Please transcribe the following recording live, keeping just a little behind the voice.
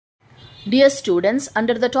Dear students,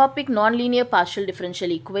 under the topic nonlinear partial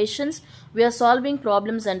differential equations, we are solving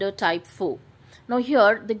problems under type 4. Now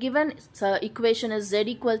here the given equation is z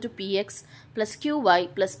equal to px plus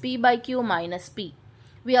qy plus p by q minus p.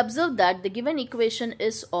 We observe that the given equation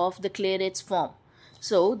is of the Clairaut's form.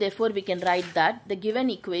 So therefore we can write that the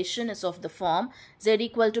given equation is of the form z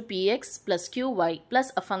equal to px plus qy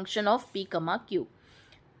plus a function of p comma q.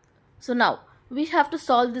 So now we have to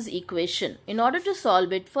solve this equation. In order to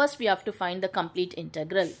solve it, first we have to find the complete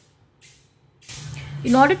integral.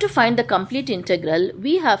 In order to find the complete integral,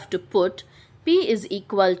 we have to put p is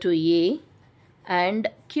equal to a and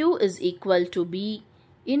q is equal to b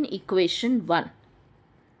in equation 1.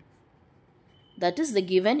 That is the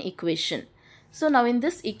given equation. So now in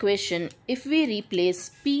this equation, if we replace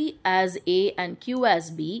p as a and q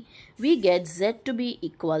as b, we get z to be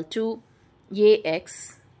equal to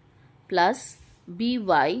ax plus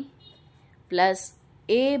by plus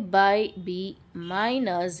a by b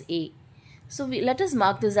minus a. So let us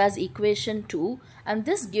mark this as equation 2, and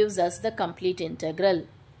this gives us the complete integral.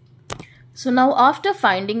 So now after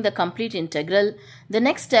finding the complete integral, the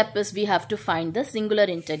next step is we have to find the singular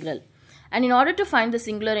integral. And in order to find the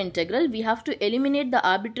singular integral, we have to eliminate the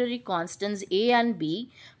arbitrary constants a and b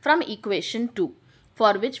from equation 2,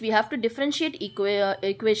 for which we have to differentiate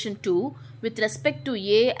equation 2 with respect to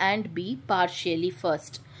a and b partially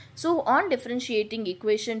first. So on differentiating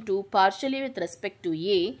equation 2 partially with respect to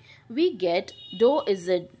a, we get dou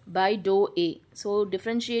z by dou a. So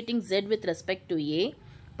differentiating z with respect to a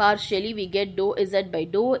partially, we get dou z by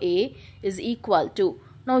dou a is equal to,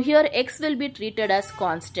 now here x will be treated as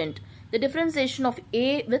constant. The differentiation of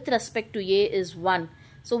a with respect to a is 1.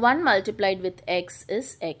 So 1 multiplied with x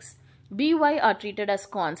is x. By are treated as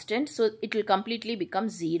constant, so it will completely become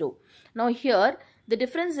 0. Now here the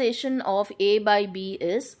differentiation of a by b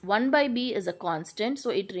is 1 by b is a constant, so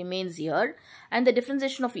it remains here, and the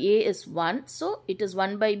differentiation of a is 1, so it is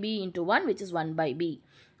 1 by b into 1, which is 1 by b,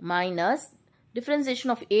 minus differentiation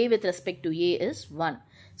of a with respect to a is 1.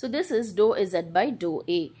 So this is dou z by dou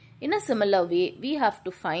a. In a similar way, we have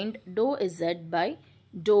to find dou z by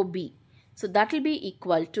dou b. So that will be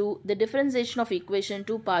equal to the differentiation of equation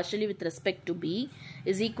 2 partially with respect to b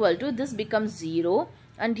is equal to, this becomes 0,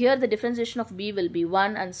 and here the differentiation of b will be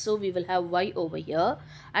 1, and so we will have y over here,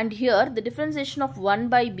 and here the differentiation of 1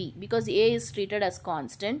 by b, because a is treated as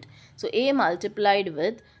constant, so a multiplied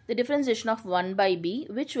with the differentiation of 1 by b,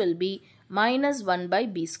 which will be minus 1 by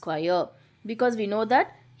b square, because we know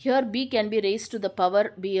that here b can be raised to the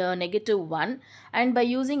power negative 1, and by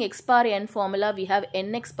using x power n formula we have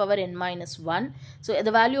nx power n minus 1. So the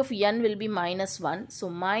value of n will be minus 1. So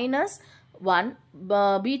minus 1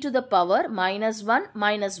 b to the power minus 1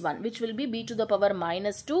 minus 1, which will be b to the power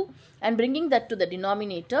minus 2, and bringing that to the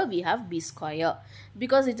denominator we have b square.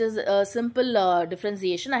 Because it is a simple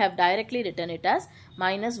differentiation, I have directly written it as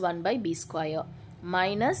minus 1 by b square,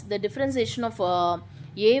 minus the differentiation of a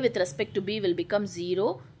with respect to b will become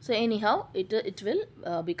 0. So anyhow it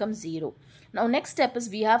will become 0. Now next step is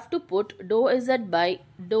we have to put dou z by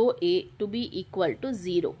dou a to be equal to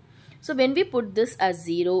 0. So when we put this as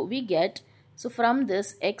 0, we get, so from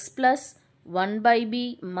this x plus 1 by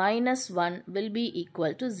b minus 1 will be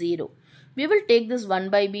equal to 0. We will take this 1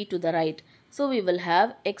 by b to the right. So we will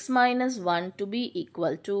have x minus 1 to be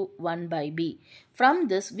equal to 1 by b. From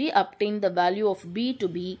this we obtain the value of b to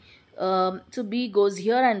be, so b goes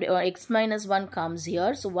here and x minus 1 comes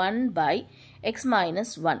here. So 1 by x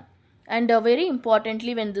minus 1. And very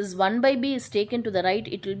importantly, when this 1 by b is taken to the right,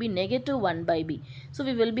 it will be negative 1 by b. So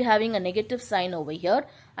we will be having a negative sign over here.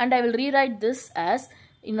 And I will rewrite this as,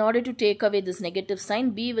 in order to take away this negative sign,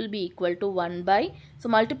 b will be equal to 1 by, so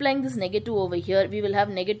multiplying this negative over here, we will have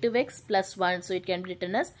negative x plus 1. So it can be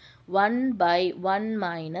written as 1 by 1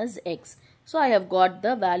 minus x. So I have got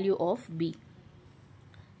the value of b.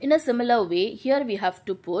 In a similar way, here we have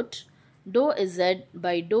to put dou z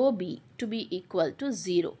by dou b to be equal to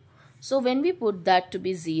 0. So when we put that to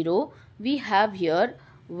be 0, we have here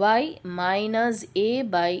y minus a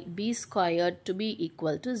by b squared to be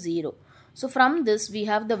equal to 0. So from this we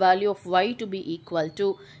have the value of y to be equal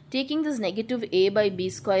to, taking this negative a by b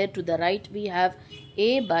square to the right, we have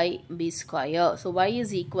a by b square. So y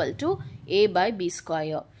is equal to a by b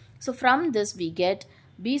square. So from this we get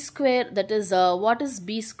b square, that is what is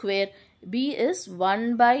b square? B is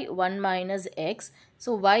 1 by 1 minus x.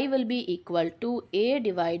 So y will be equal to a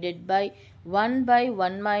divided by 1 by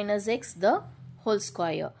 1 minus x the whole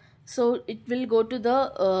square. So it will go to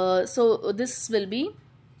the, so this will be,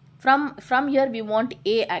 from here we want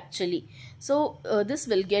a actually. So this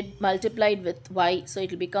will get multiplied with y. So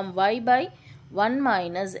it will become y by 1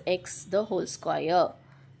 minus x the whole square.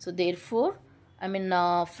 So therefore,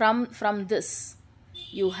 from this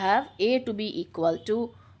you have a to be equal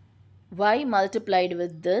to y multiplied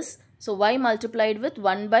with this. So y multiplied with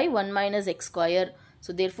 1 by 1 minus x square.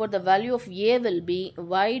 So therefore the value of a will be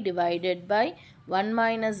y divided by 1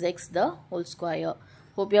 minus x the whole square.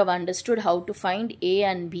 Hope you have understood how to find a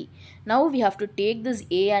and b. Now we have to take this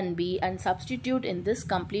a and b and substitute in this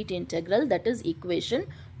complete integral, that is equation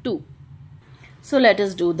 2. So let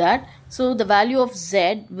us do that. So the value of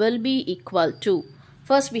z will be equal to,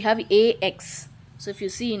 first we have ax. So if you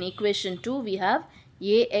see in equation 2 we have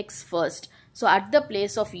ax first. So at the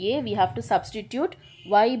place of a we have to substitute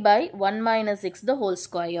y by 1 minus x the whole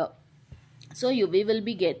square. So we will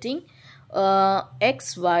be getting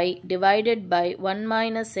xy divided by 1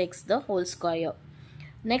 minus x the whole square.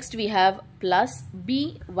 Next we have plus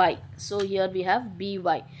by. So here we have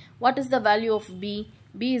by. What is the value of b?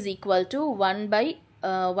 B is equal to 1 by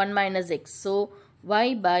 1 minus x. So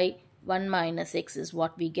y by 1 minus x is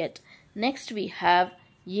what we get. Next we have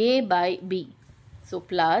a by b. So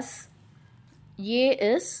plus a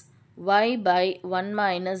is y by 1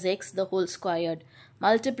 minus x the whole squared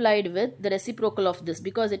multiplied with the reciprocal of this,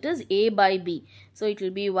 because it is a by b. So it will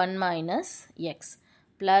be 1 minus x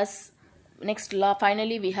plus, next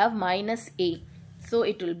finally we have minus a. So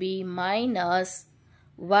it will be minus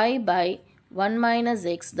y by 1 minus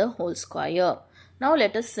x the whole square. Now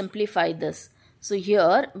let us simplify this. So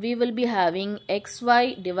here we will be having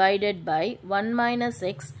xy divided by 1 minus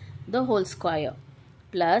x the whole square,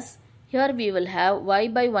 plus here we will have y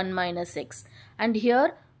by 1 minus x, and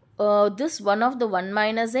here this one of the 1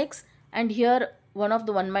 minus x and here one of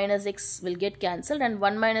the 1 minus x will get cancelled and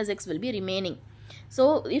 1 minus x will be remaining.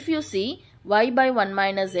 So if you see y by 1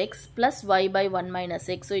 minus x plus y by 1 minus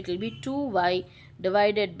x, so it will be 2y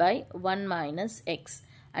divided by 1 minus x,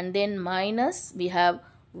 and then minus we have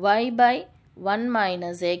y by 1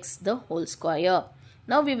 minus x the whole square.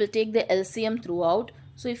 Now we will take the LCM throughout.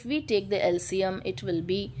 So if we take the LCM, it will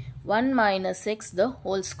be 1 minus x the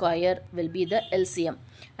whole square will be the LCM,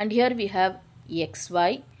 and here we have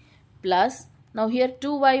xy plus, now here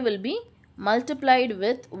 2y will be multiplied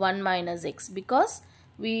with 1 minus x, because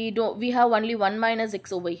we have only 1 minus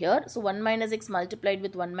x over here. So 1 minus x multiplied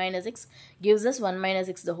with 1 minus x gives us 1 minus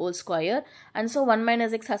x the whole square, and so 1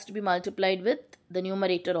 minus x has to be multiplied with the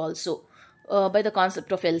numerator also by the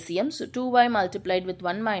concept of LCM. So 2y multiplied with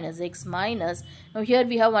 1 minus x minus, now here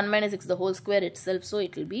we have 1 minus x the whole square itself, so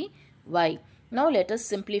it will be y. Now let us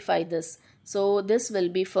simplify this. So this will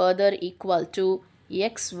be further equal to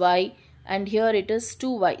xy, and here it is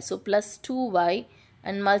 2y, so plus 2y,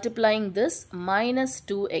 and multiplying this minus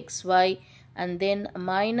 2xy, and then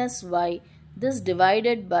minus y, this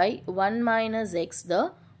divided by 1 minus x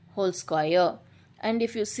the whole square. And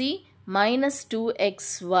if you see minus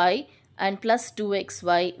 2xy and plus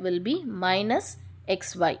 2xy will be minus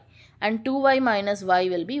xy, and 2y minus y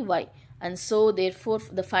will be y, and so therefore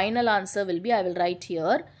the final answer will be, I will write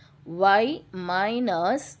here, y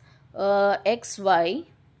minus xy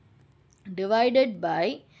divided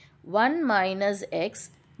by 1 minus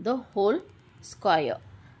x the whole square.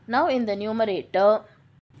 Now in the numerator,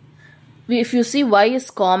 if you see y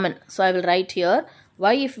is common, so I will write here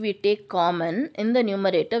y, if we take common in the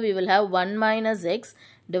numerator we will have 1 minus x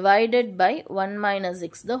divided by 1 minus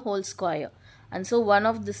x the whole square, and so one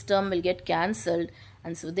of this term will get cancelled,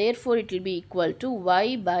 and so therefore it will be equal to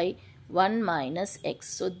y by 1 minus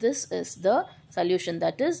x. So this is the solution,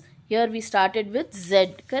 that is here we started with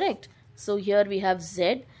z, correct? So here we have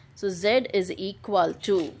z. So z is equal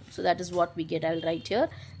to, so that is what we get, I will write here,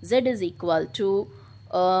 z is equal to,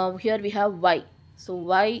 here we have y. So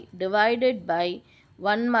y divided by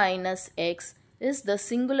 1 minus x is the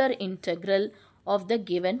singular integral of the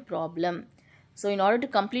given problem. So in order to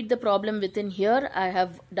complete the problem within here, I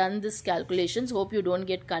have done this calculations. Hope you don't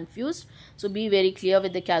get confused. So be very clear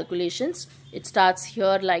with the calculations. It starts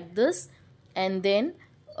here like this, and then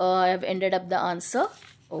I have ended up the answer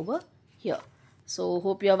over here. So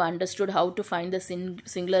hope you have understood how to find the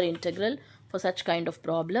singular integral for such kind of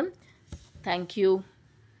problem. Thank you.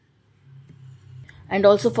 And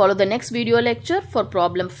also follow the next video lecture for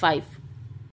problem 5.